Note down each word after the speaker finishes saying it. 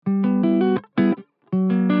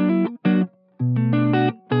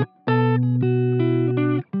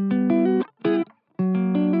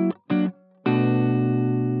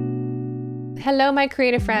Hello, my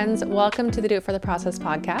creative friends. Welcome to the Do It For The Process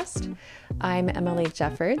podcast. I'm Emily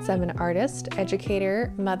Jeffords. I'm an artist,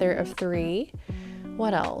 educator, mother of 3.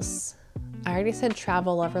 What else? I already said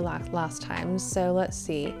travel lover last time, so let's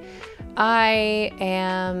see. I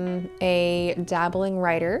am a dabbling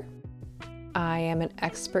writer. I am an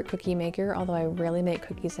expert cookie maker, although I rarely make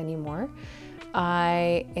cookies anymore.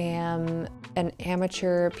 I am an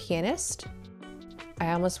amateur pianist.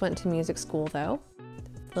 I almost went to music school though,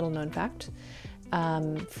 little known fact,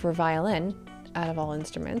 for violin out of all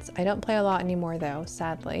instruments. I don't play a lot anymore though,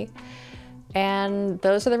 sadly. And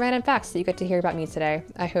those are the random facts that you get to hear about me today.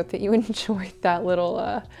 I hope that you enjoyed that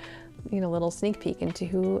little sneak peek into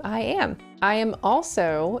who I am. I am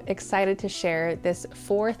also excited to share this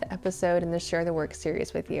 4th episode in the Share the Work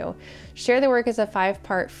series with you. Share the Work is a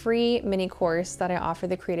 5-part free mini course that I offer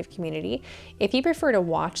the creative community. If you prefer to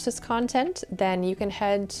watch this content, then you can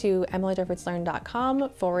head to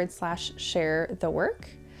emilyjeffordslearn.com/share the work.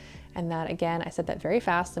 And that, again, I said that very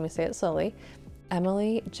fast. Let me say it slowly.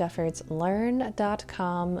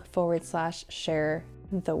 emilyjeffordslearn.com/share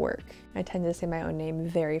the work. I tend to say my own name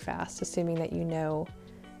very fast, assuming that you know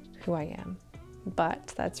who I am,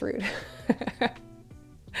 but that's rude.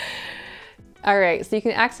 All right, so you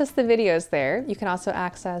can access the videos there. You can also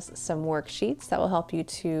access some worksheets that will help you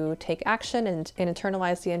to take action and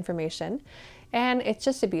internalize the information. And it's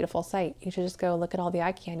just a beautiful site. You should just go look at all the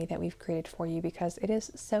eye candy that we've created for you because it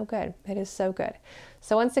is so good. It is so good.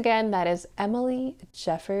 So once again, that is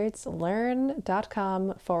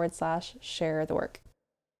emilyjeffordslearn.com/share the work.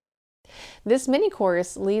 This mini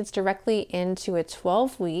course leads directly into a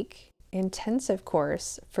 12-week intensive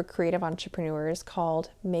course for creative entrepreneurs called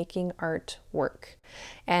Making Art Work.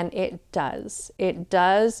 And it does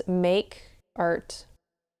make art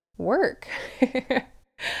work.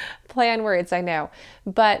 Play on words, I know.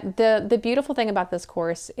 But the beautiful thing about this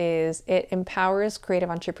course is it empowers creative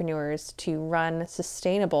entrepreneurs to run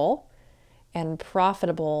sustainable and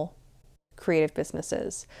profitable creative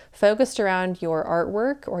businesses focused around your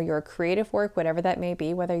artwork or your creative work, whatever that may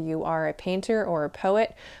be, whether you are a painter or a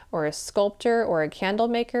poet or a sculptor or a candle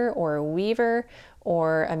maker or a weaver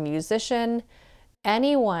or a musician,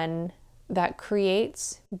 anyone that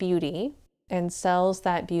creates beauty and sells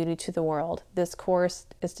that beauty to the world. This course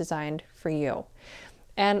is designed for you.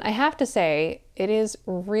 And I have to say, it is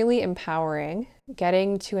really empowering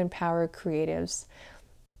getting to empower creatives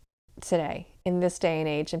today, in this day and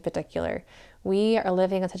age in particular. We are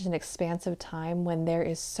living in such an expansive time when there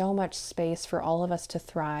is so much space for all of us to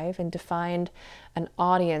thrive and to find an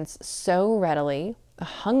audience so readily, a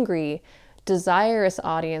hungry, desirous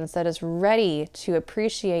audience that is ready to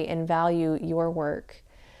appreciate and value your work.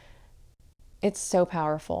 It's so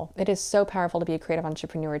powerful. It is so powerful to be a creative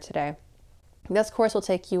entrepreneur today. This course will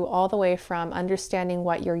take you all the way from understanding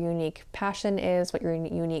what your unique passion is, what your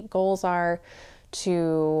unique goals are,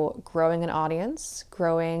 to growing an audience,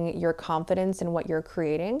 growing your confidence in what you're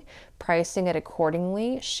creating, pricing it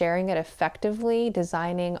accordingly, sharing it effectively,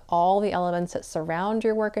 designing all the elements that surround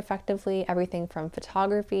your work effectively, everything from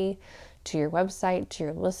photography to your website, to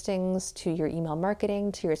your listings, to your email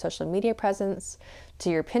marketing, to your social media presence, to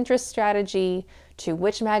your Pinterest strategy, to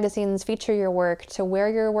which magazines feature your work, to where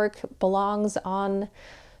your work belongs on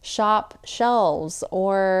shop shelves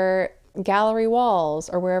or gallery walls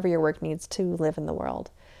or wherever your work needs to live in the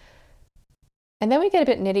world. And then we get a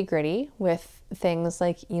bit nitty-gritty with things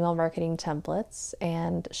like email marketing templates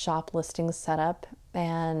and shop listing setup.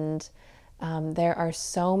 And there are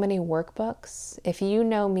so many workbooks. If you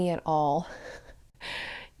know me at all,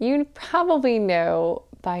 you probably know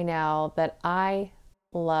by now that I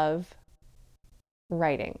love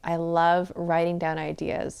writing. I love writing down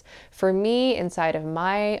ideas. For me, inside of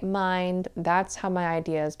my mind, that's how my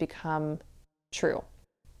ideas become true.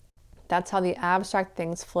 That's how the abstract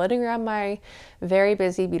things floating around my very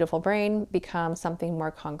busy, beautiful brain become something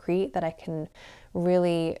more concrete that I can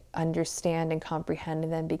really understand and comprehend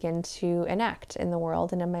and then begin to enact in the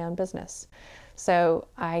world and in my own business. So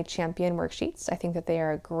I champion worksheets. I think that they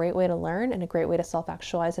are a great way to learn and a great way to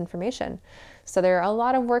self-actualize information. So there are a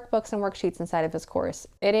lot of workbooks and worksheets inside of this course.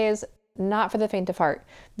 It is not for the faint of heart.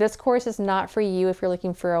 This course is not for you if you're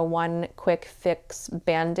looking for a one quick fix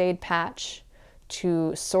Band-Aid patch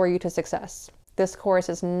to soar you to success. This course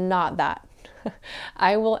is not that.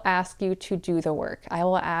 I will ask you to do the work. I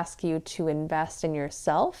will ask you to invest in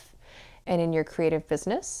yourself and in your creative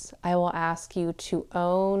business. I will ask you to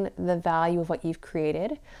own the value of what you've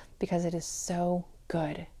created because it is so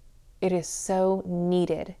good. It is so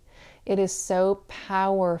needed. It is so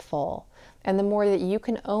powerful. And the more that you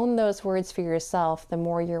can own those words for yourself, the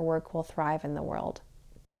more your work will thrive in the world.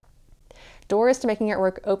 Doors to Making Art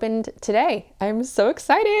Work opened today. I'm so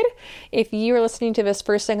excited. If you are listening to this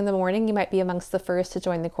first thing in the morning, you might be amongst the first to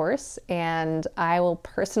join the course, and I will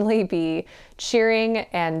personally be cheering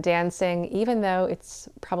and dancing, even though it's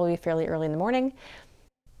probably fairly early in the morning.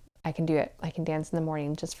 I can do it. I can dance in the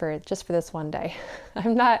morning just for this one day.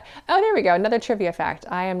 I'm not, oh, there we go. Another trivia fact.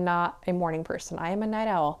 I am not a morning person. I am a night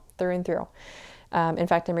owl through and through. In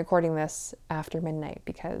fact, I'm recording this after midnight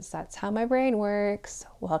because that's how my brain works.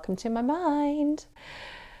 Welcome to my mind.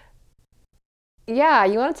 Yeah,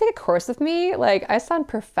 you want to take a course with me? Like, I sound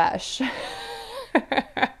profesh.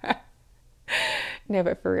 No,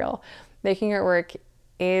 but for real, making art work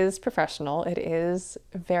is professional. It is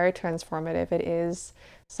very transformative. It is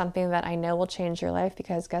something that I know will change your life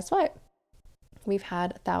because guess what? We've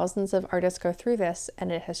had thousands of artists go through this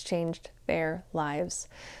and it has changed their lives.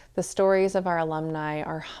 The stories of our alumni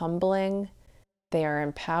are humbling. They are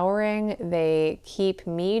empowering. They keep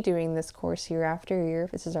me doing this course year after year.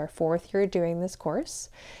 This is our 4th year doing this course.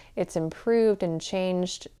 It's improved and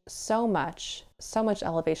changed so much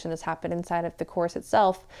elevation has happened inside of the course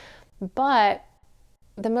itself. But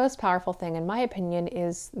the most powerful thing, in my opinion,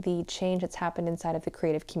 is the change that's happened inside of the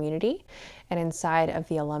creative community and inside of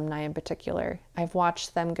the alumni in particular. I've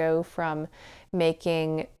watched them go from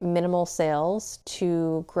making minimal sales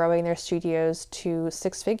to growing their studios to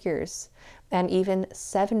 6 figures and even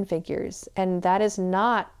 7 figures. And that is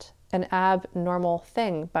not an abnormal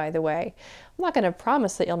thing, by the way. I'm not going to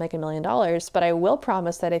promise that you'll make $1 million, but I will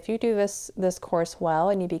promise that if you do this course well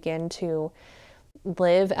and you begin to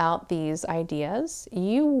live out these ideas,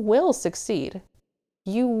 you will succeed.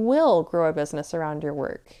 You will grow a business around your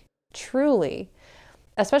work, truly.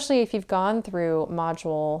 Especially if you've gone through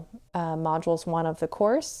modules 1 of the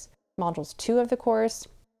course, modules 2 of the course.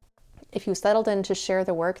 If you settled in to share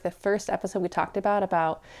the work, the first episode we talked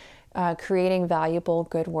about creating valuable,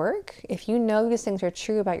 good work. If you know these things are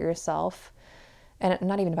true about yourself, and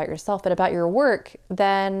not even about yourself, but about your work,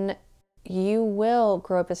 then you will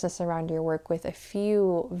grow a business around your work with a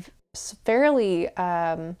few fairly,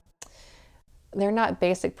 they're not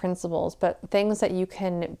basic principles, but things that you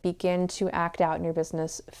can begin to act out in your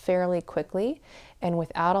business fairly quickly and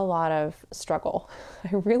without a lot of struggle.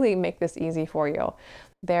 I really make this easy for you.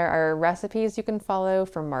 There are recipes you can follow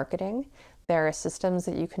for marketing. There are systems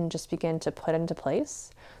that you can just begin to put into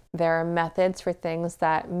place. There are methods for things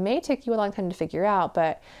that may take you a long time to figure out,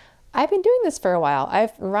 but I've been doing this for a while.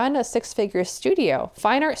 I've run a 6-figure studio,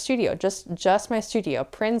 fine art studio, just my studio,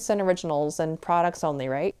 prints and originals and products only,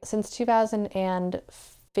 right? Since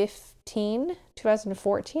 2015,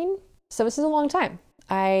 2014. So this is a long time.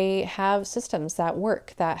 I have systems that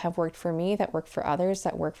have worked for me, that work for others,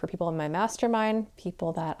 that work for people in my mastermind,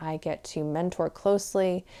 people that I get to mentor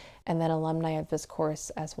closely, and then alumni of this course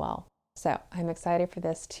as well. So I'm excited for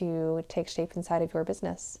this to take shape inside of your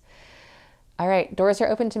business. All right, doors are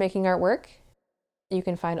open to Making Art Work. You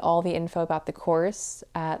can find all the info about the course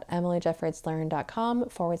at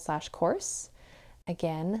emilyjeffordslearn.com/course.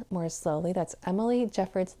 Again, more slowly, that's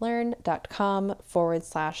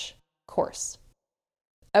emilyjeffordslearn.com/course.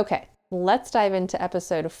 Okay, let's dive into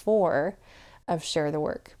episode 4 of Share the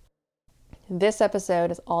Work. This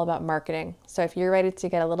episode is all about marketing. So if you're ready to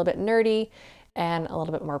get a little bit nerdy and a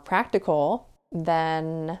little bit more practical,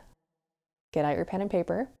 then get out your pen and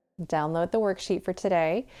paper. Download the worksheet for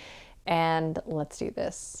today, and let's do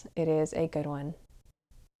this. It is a good one.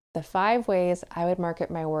 The 5 ways I would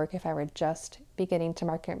market my work if I were just beginning to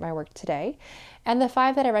market my work today, and the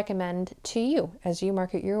 5 that I recommend to you as you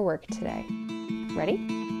market your work today. Ready?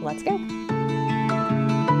 Let's go.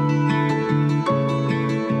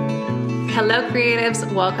 Hello, creatives.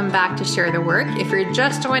 Welcome back to Share the Work. If you're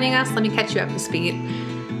just joining us, let me catch you up to speed.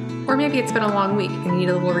 Or maybe it's been a long week and you need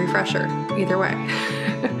a little refresher. Either way.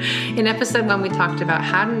 In episode 1, we talked about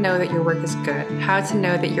how to know that your work is good, how to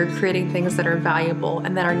know that you're creating things that are valuable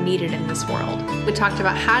and that are needed in this world. We talked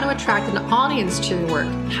about how to attract an audience to your work,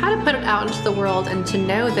 how to put it out into the world and to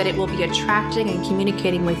know that it will be attracting and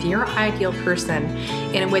communicating with your ideal person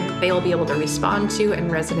in a way that they will be able to respond to and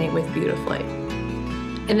resonate with beautifully.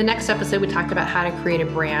 In the next episode, we talked about how to create a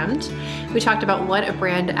brand. We talked about what a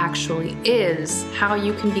brand actually is, how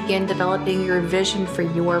you can begin developing your vision for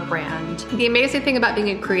your brand. The amazing thing about being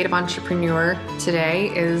a creative entrepreneur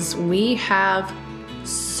today is we have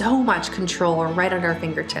so much control right at our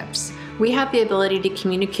fingertips. We have the ability to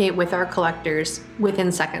communicate with our collectors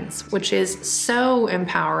within seconds, which is so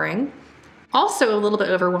empowering, also a little bit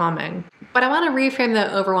overwhelming. But I want to reframe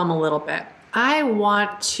that overwhelm a little bit. I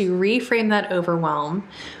want to reframe that overwhelm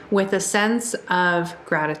with a sense of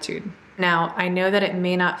gratitude. Now, I know that it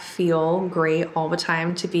may not feel great all the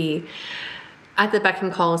time to be at the beck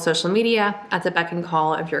and call of social media, at the beck and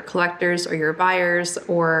call of your collectors or your buyers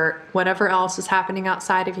or whatever else is happening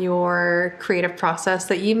outside of your creative process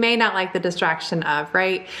that you may not like the distraction of,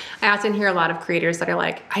 right? I often hear a lot of creators that are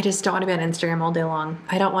like, I just don't want to be on Instagram all day long.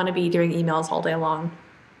 I don't want to be doing emails all day long.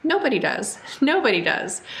 Nobody does. Nobody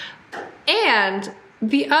does. And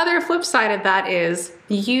the other flip side of that is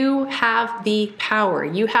you have the power,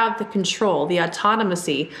 you have the control, the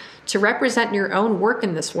autonomy to represent your own work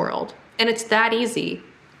in this world. And it's that easy.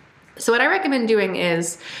 So what I recommend doing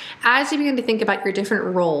is, as you begin to think about your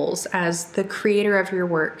different roles as the creator of your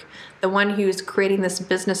work, the one who's creating this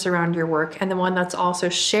business around your work, and the one that's also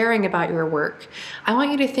sharing about your work, I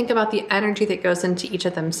want you to think about the energy that goes into each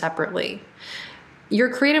of them separately. Your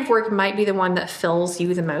creative work might be the one that fills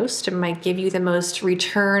you the most. It might give you the most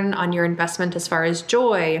return on your investment as far as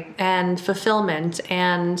joy and fulfillment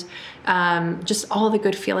and just all the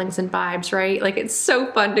good feelings and vibes, right? Like, it's so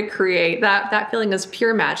fun to create. That feeling is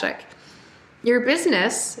pure magic. Your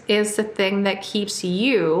business is the thing that keeps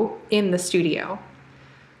you in the studio.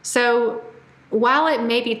 So while it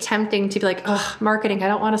may be tempting to be like, oh, marketing, I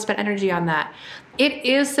don't want to spend energy on that, it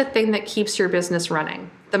is the thing that keeps your business running.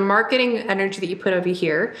 The marketing energy that you put over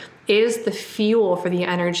here is the fuel for the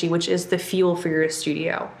energy, which is the fuel for your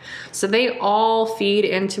studio. So they all feed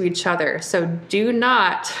into each other. So do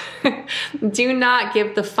not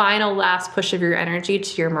give the final last push of your energy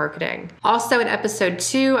to your marketing. Also in episode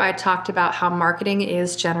 2, I talked about how marketing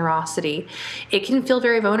is generosity. It can feel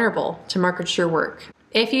very vulnerable to market your work.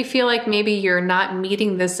 If you feel like maybe you're not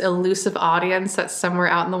meeting this elusive audience that's somewhere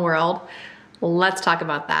out in the world, let's talk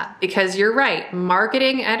about that, because you're right.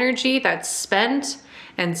 Marketing energy that's spent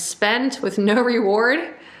with no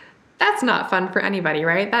reward, that's not fun for anybody,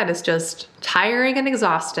 right? That is just tiring and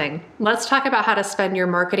exhausting. Let's talk about how to spend your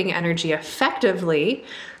marketing energy effectively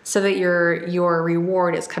so that your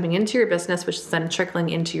reward is coming into your business, which is then trickling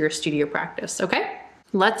into your studio practice, okay?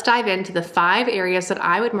 Let's dive into the 5 areas that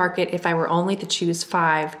I would market if I were only to choose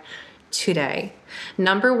 5 today.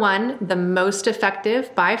 Number 1, the most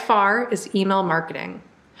effective by far is email marketing.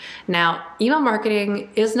 Now, email marketing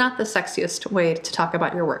is not the sexiest way to talk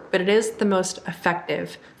about your work, but it is the most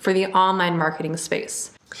effective for the online marketing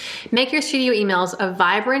space. Make your studio emails a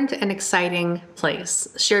vibrant and exciting place.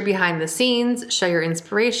 Share behind the scenes, show your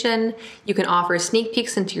inspiration. You can offer sneak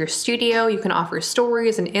peeks into your studio. You can offer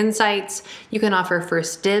stories and insights. You can offer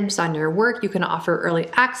first dibs on your work. You can offer early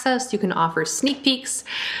access. You can offer sneak peeks.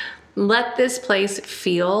 Let this place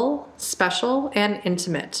feel special and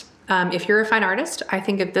intimate. If you're a fine artist, I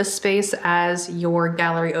think of this space as your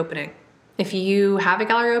gallery opening. If you have a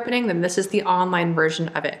gallery opening, then this is the online version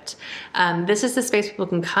of it. This is the space people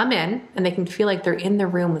can come in and they can feel like they're in the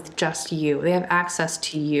room with just you. They have access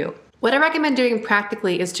to you. What I recommend doing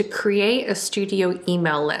practically is to create a studio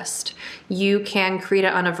email list. You can create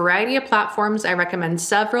it on a variety of platforms. I recommend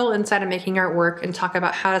several inside of Making Art Work and talk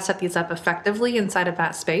about how to set these up effectively inside of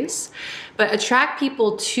that space. But attract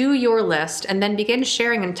people to your list and then begin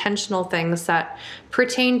sharing intentional things that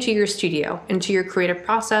pertain to your studio, into your creative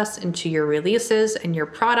process, into your releases and your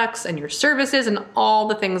products and your services and all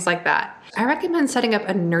the things like that. I recommend setting up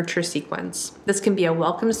a nurture sequence. This can be a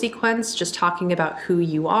welcome sequence, just talking about who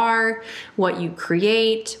you are, what you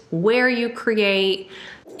create, where you create.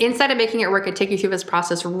 Inside of Making It Work, I take you through this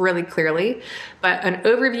process really clearly, but an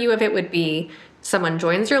overview of it would be someone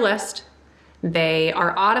joins your list. They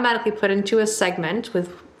are automatically put into a segment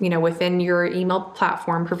within your email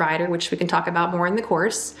platform provider, which we can talk about more in the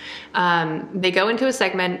course. They go into a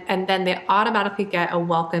segment and then they automatically get a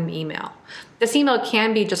welcome email. This email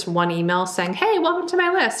can be just one email saying, hey, welcome to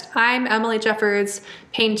my list. I'm Emily Jeffords,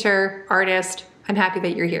 painter, artist. I'm happy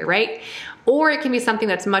that you're here, right? Or it can be something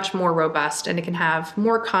that's much more robust and it can have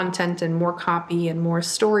more content and more copy and more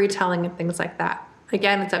storytelling and things like that.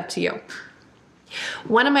 Again, it's up to you.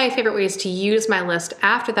 One of my favorite ways to use my list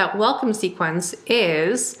after that welcome sequence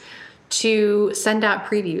is to send out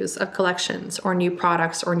previews of collections or new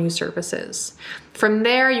products or new services. From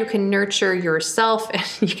there, you can nurture yourself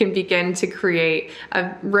and you can begin to create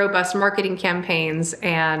robust marketing campaigns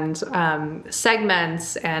and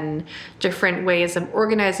segments and different ways of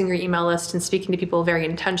organizing your email list and speaking to people very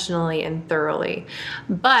intentionally and thoroughly.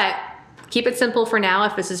 But keep it simple for now.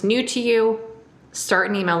 If this is new to you, start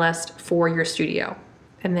an email list for your studio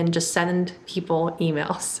and then just send people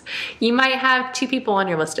emails. You might have 2 people on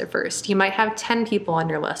your list at first. You might have 10 people on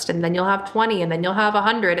your list, and then you'll have 20, and then you'll have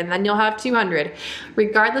 100, and then you'll have 200.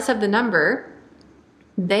 Regardless of the number,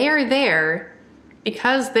 they are there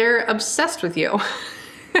because they're obsessed with you.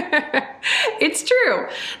 It's true.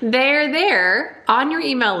 They're there on your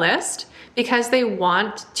email list because they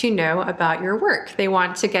want to know about your work. They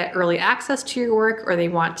want to get early access to your work, or they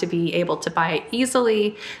want to be able to buy it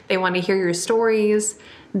easily. They want to hear your stories.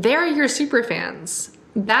 They're your super fans.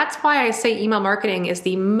 That's why I say email marketing is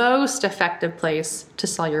the most effective place to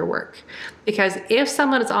sell your work. Because if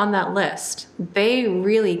someone is on that list, they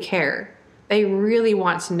really care. They really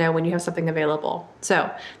want to know when you have something available.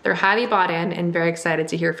 So they're highly bought in and very excited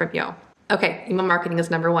to hear from you. Okay, email marketing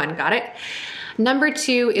is number one. Got it? Number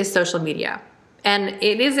two is social media. And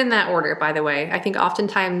it is in that order, by the way. I think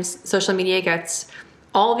oftentimes social media gets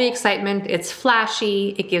all the excitement. It's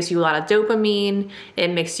flashy. It gives you a lot of dopamine. It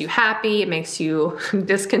makes you happy. It makes you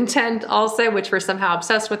discontent also, which we're somehow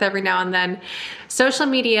obsessed with every now and then. Social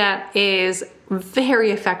media is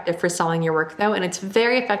very effective for selling your work though, and it's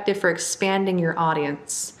very effective for expanding your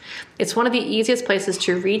audience. It's one of the easiest places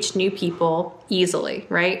to reach new people easily,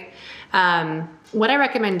 right? What I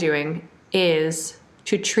recommend doing is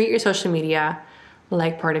to treat your social media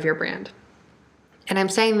like part of your brand. And I'm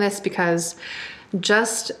saying this because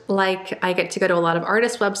just like I get to go to a lot of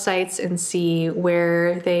artist websites and see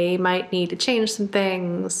where they might need to change some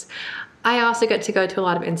things, I also get to go to a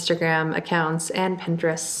lot of Instagram accounts and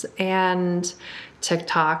Pinterest and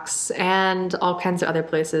TikToks and all kinds of other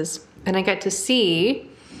places. And I get to see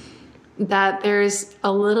that there's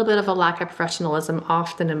a little bit of a lack of professionalism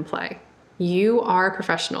often in play. You are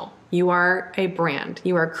professional. You are a brand.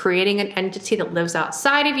 You are creating an entity that lives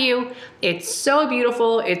outside of you. It's so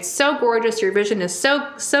beautiful. It's so gorgeous. Your vision is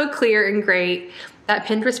so clear and great. That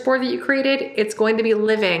Pinterest board that you created, it's going to be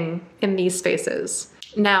living in these spaces.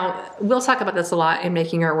 Now, we'll talk about this a lot in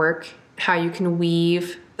Making Art Work, how you can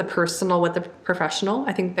weave the personal with the professional.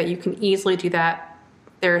 I think that you can easily do that.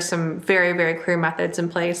 There are some very, very clear methods in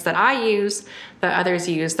place that I use, that others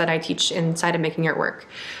use, that I teach inside of Making Art Work.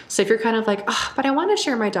 So if you're kind of like, oh, but I want to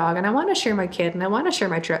share my dog, and I want to share my kid, and I want to share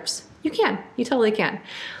my trips, you can. You totally can.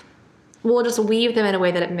 We'll just weave them in a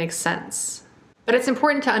way that it makes sense. But it's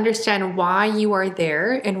important to understand why you are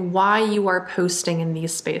there and why you are posting in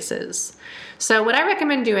these spaces. So what I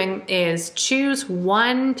recommend doing is choose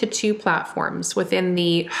 1 to 2 platforms within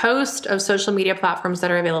the host of social media platforms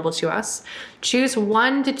that are available to us. Choose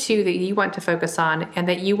 1 to 2 that you want to focus on and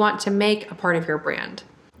that you want to make a part of your brand.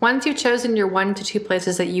 Once you've chosen your 1 to 2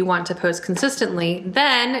 places that you want to post consistently,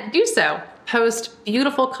 then do so. Post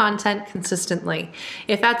beautiful content consistently.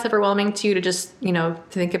 If that's overwhelming to you to just, to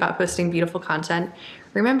think about posting beautiful content,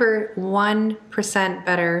 remember 1%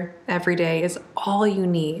 better every day is all you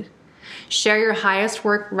need. Share your highest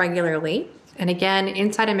work regularly. And again,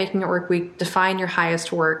 inside of Making It Work, we define your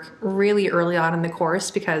highest work really early on in the course,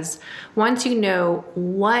 because once you know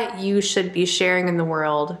what you should be sharing in the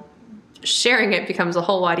world, sharing it becomes a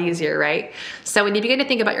whole lot easier, right? So when you begin to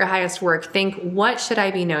think about your highest work, think, what should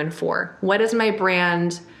I be known for? What is my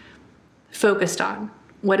brand focused on?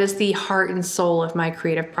 What is the heart and soul of my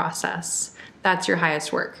creative process? That's your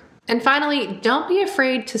highest work. And finally, don't be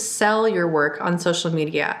afraid to sell your work on social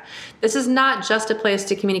media. This is not just a place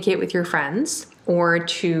to communicate with your friends or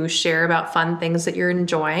to share about fun things that you're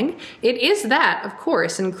enjoying. It is that, of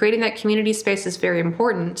course, and creating that community space is very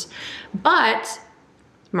important. But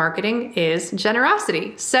marketing is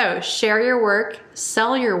generosity. So share your work,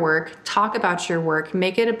 sell your work, talk about your work,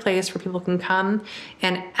 make it a place where people can come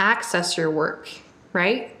and access your work,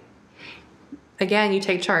 right? Again, you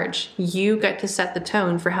take charge. You get to set the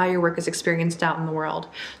tone for how your work is experienced out in the world.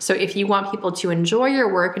 So if you want people to enjoy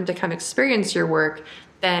your work and to come experience your work,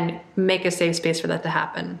 then make a safe space for that to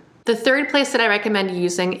happen. The third place that I recommend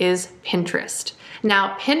using is Pinterest.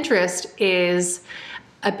 Now, Pinterest is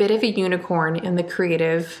a bit of a unicorn in the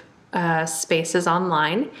creative spaces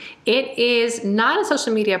online. It is not a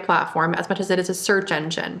social media platform as much as it is a search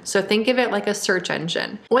engine. So think of it like a search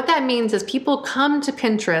engine. What that means is people come to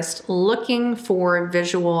Pinterest looking for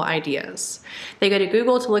visual ideas. They go to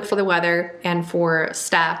Google to look for the weather and for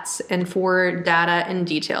stats and for data and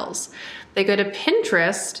details. They go to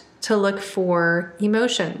Pinterest to look for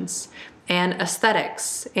emotions and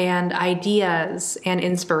aesthetics and ideas and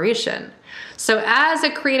inspiration. So as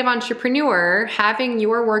a creative entrepreneur, having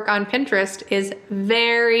your work on Pinterest is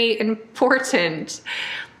very important.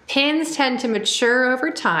 Pins tend to mature over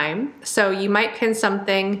time. So you might pin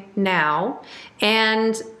something now,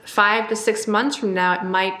 and 5 to 6 months from now, it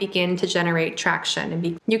might begin to generate traction.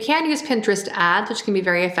 And you can use Pinterest ads, which can be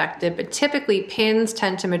very effective, but typically pins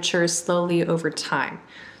tend to mature slowly over time.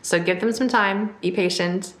 So give them some time, be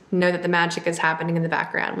patient, know that the magic is happening in the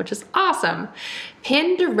background, which is awesome.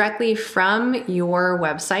 Pin directly from your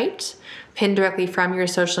website, pin directly from your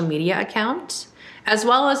social media account, as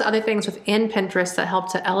well as other things within Pinterest that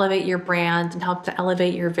help to elevate your brand and help to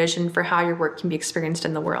elevate your vision for how your work can be experienced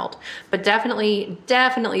in the world. But definitely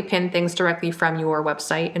pin things directly from your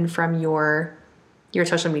website and from your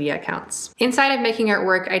social media accounts. Inside of Making Art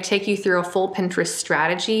Work, I take you through a full Pinterest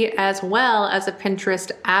strategy as well as a Pinterest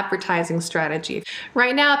advertising strategy.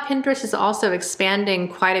 Right now, Pinterest is also expanding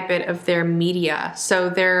quite a bit of their media. So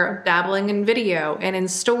they're dabbling in video and in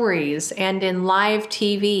stories and in live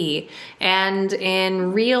TV and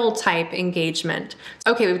in reel type engagement.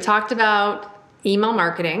 Okay, we've talked about email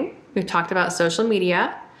marketing. We've talked about social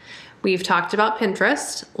media. We've talked about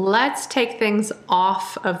Pinterest. Let's take things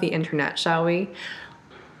off of the internet, shall we?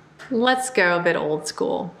 Let's go a bit old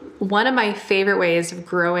school. One of my favorite ways of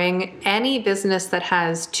growing any business that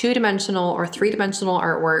has 2-dimensional or 3-dimensional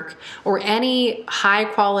artwork or any high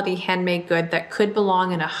quality handmade good that could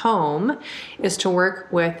belong in a home is to work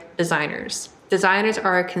with designers. Designers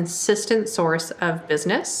are a consistent source of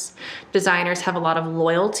business. Designers have a lot of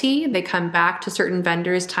loyalty. They come back to certain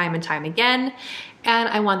vendors time and time again, and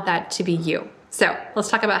I want that to be you. So let's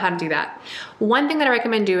talk about how to do that. One thing that I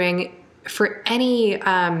recommend doing for any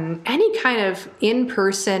kind of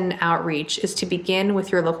in-person outreach is to begin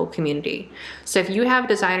with your local community. So if you have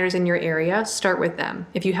designers in your area, start with them.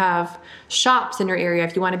 If you have shops in your area,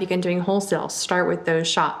 if you want to begin doing wholesale, start with those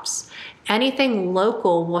shops. Anything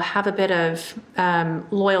local will have a bit of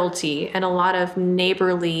loyalty and a lot of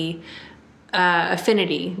neighborly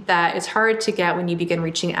affinity that is hard to get when you begin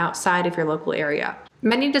reaching outside of your local area.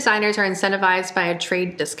 Many designers are incentivized by a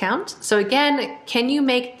trade discount. So again, can you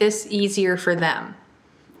make this easier for them?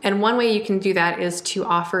 And one way you can do that is to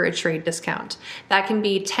offer a trade discount. That can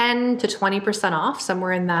be 10 to 20% off,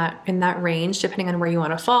 somewhere in that range, depending on where you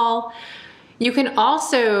want to fall. You can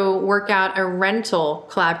also work out a rental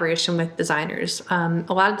collaboration with designers. A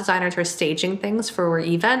lot of designers are staging things for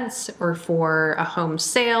events or for a home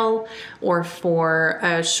sale or for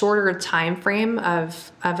a shorter time frame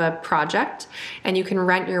of a project. And you can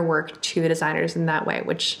rent your work to the designers in that way,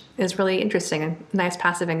 which is really interesting and nice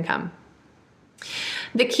passive income.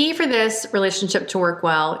 The key for this relationship to work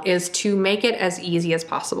well is to make it as easy as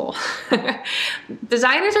possible.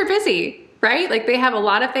 Designers are busy, right? Like they have a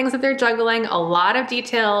lot of things that they're juggling, a lot of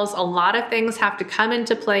details, a lot of things have to come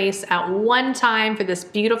into place at one time for this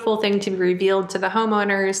beautiful thing to be revealed to the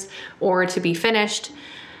homeowners or to be finished.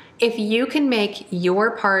 If you can make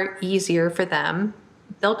your part easier for them,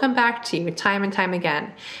 they'll come back to you time and time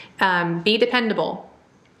again. Be dependable.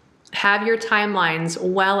 Have your timelines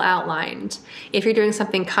well outlined. If you're doing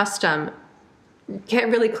something custom, get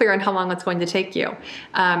really clear on how long it's going to take you.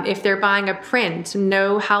 If they're buying a print,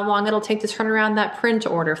 know how long it'll take to turn around that print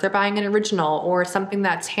order. If they're buying an original or something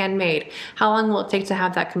that's handmade, how long will it take to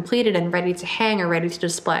have that completed and ready to hang or ready to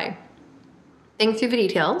display? Think through the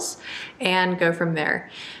details and go from there.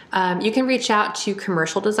 You can reach out to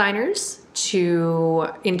commercial designers, to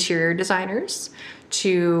interior designers,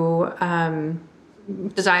 to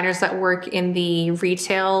designers that work in the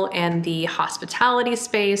retail and the hospitality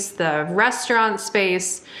space, the restaurant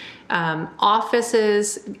space,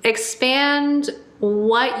 offices. Expand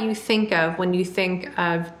what you think of when you think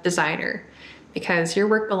of designer, because your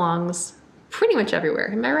work belongs pretty much everywhere.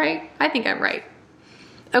 Am I right? I think I'm right.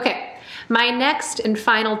 Okay, my next and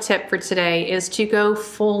final tip for today is to go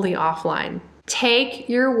fully offline. Take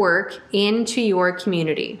your work into your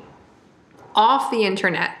community, off the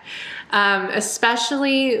internet.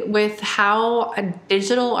 Especially with how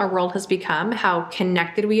digital our world has become, how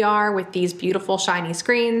connected we are with these beautiful shiny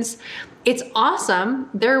screens. It's awesome.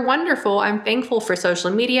 They're wonderful. I'm thankful for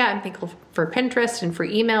social media. I'm thankful for Pinterest and for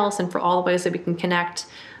emails and for all the ways that we can connect,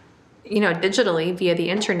 digitally via the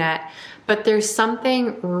internet. But there's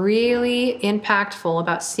something really impactful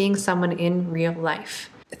about seeing someone in real life.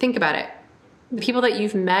 Think about it. The people that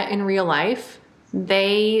you've met in real life,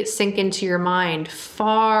 they sink into your mind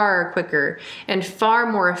far quicker and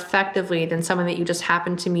far more effectively than someone that you just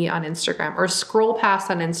happen to meet on Instagram or scroll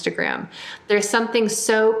past on Instagram. There's something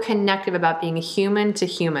so connective about being human to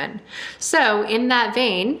human. So in that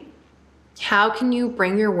vein, how can you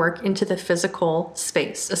bring your work into the physical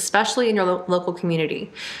space, especially in your local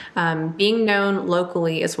community? Being known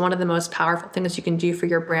locally is one of the most powerful things you can do for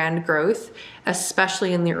your brand growth,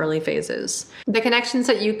 especially in the early phases. The connections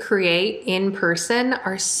that you create in person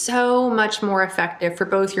are so much more effective for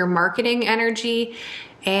both your marketing energy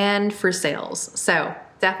and for sales. So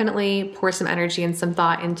definitely pour some energy and some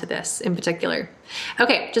thought into this in particular.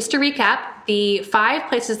 Okay, just to recap, the 5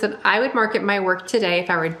 places that I would market my work today if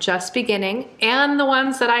I were just beginning, and the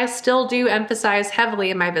ones that I still do emphasize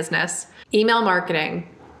heavily in my business: email marketing,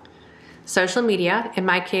 social media. In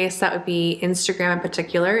my case, that would be Instagram in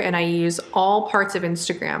particular, and I use all parts of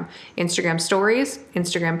Instagram. Instagram stories,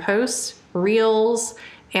 Instagram posts, reels,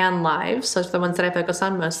 and lives. Those are the ones that I focus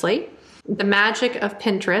on mostly. The magic of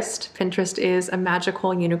Pinterest. Pinterest is a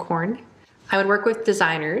magical unicorn. I would work with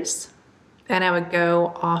designers, and I would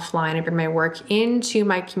go offline and bring my work into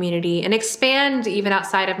my community and expand even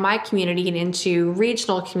outside of my community and into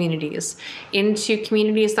regional communities, into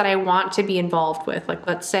communities that I want to be involved with. Like,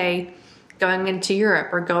 let's say going into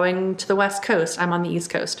Europe or going to the West Coast. I'm on the East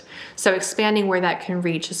Coast. So expanding where that can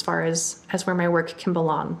reach as far as where my work can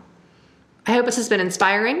belong. I hope this has been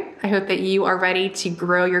inspiring. I hope that you are ready to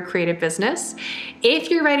grow your creative business. If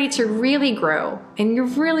you're ready to really grow and you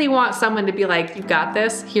really want someone to be like, you've got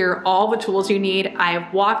this, here are all the tools you need. I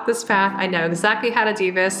have walked this path. I know exactly how to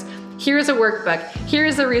do this. Here's a workbook.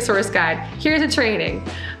 Here's a resource guide. Here's a training.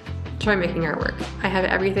 Try Making Art Work. I have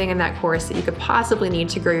everything in that course that you could possibly need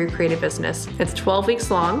to grow your creative business. It's 12 weeks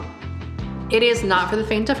long. It is not for the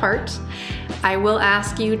faint of heart. I will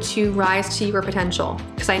ask you to rise to your potential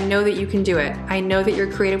because I know that you can do it. I know that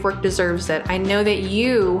your creative work deserves it. I know that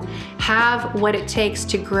you have what it takes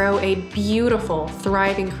to grow a beautiful,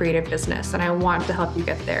 thriving creative business, and I want to help you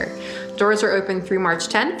get there. Doors are open through March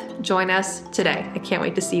 10th. Join us today. I can't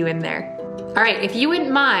wait to see you in there. All right, if you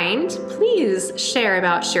wouldn't mind, please share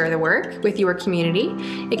the work with your community.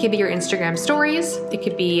 It could be your Instagram stories. It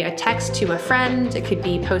could be a text to a friend. It could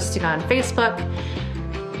be posting on Facebook.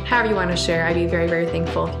 However you want to share, I'd be very, very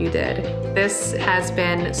thankful if you did. This has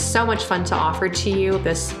been so much fun to offer to you,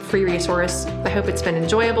 this free resource. I hope it's been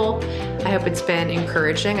enjoyable. I hope it's been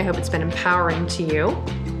encouraging. I hope it's been empowering to you.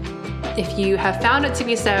 If you have found it to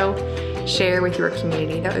be so, share with your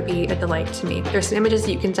community. That would be a delight to me. There's some images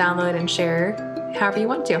that you can download and share however you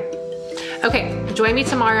want to. Okay, join me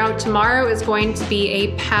tomorrow. Tomorrow is going to be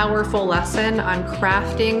a powerful lesson on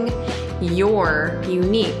crafting your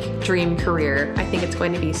unique dream career. I think it's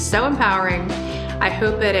going to be so empowering. I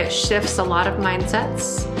hope that it shifts a lot of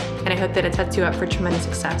mindsets, and I hope that it sets you up for tremendous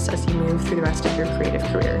success as you move through the rest of your creative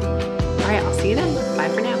career. All right, I'll see you then. Bye.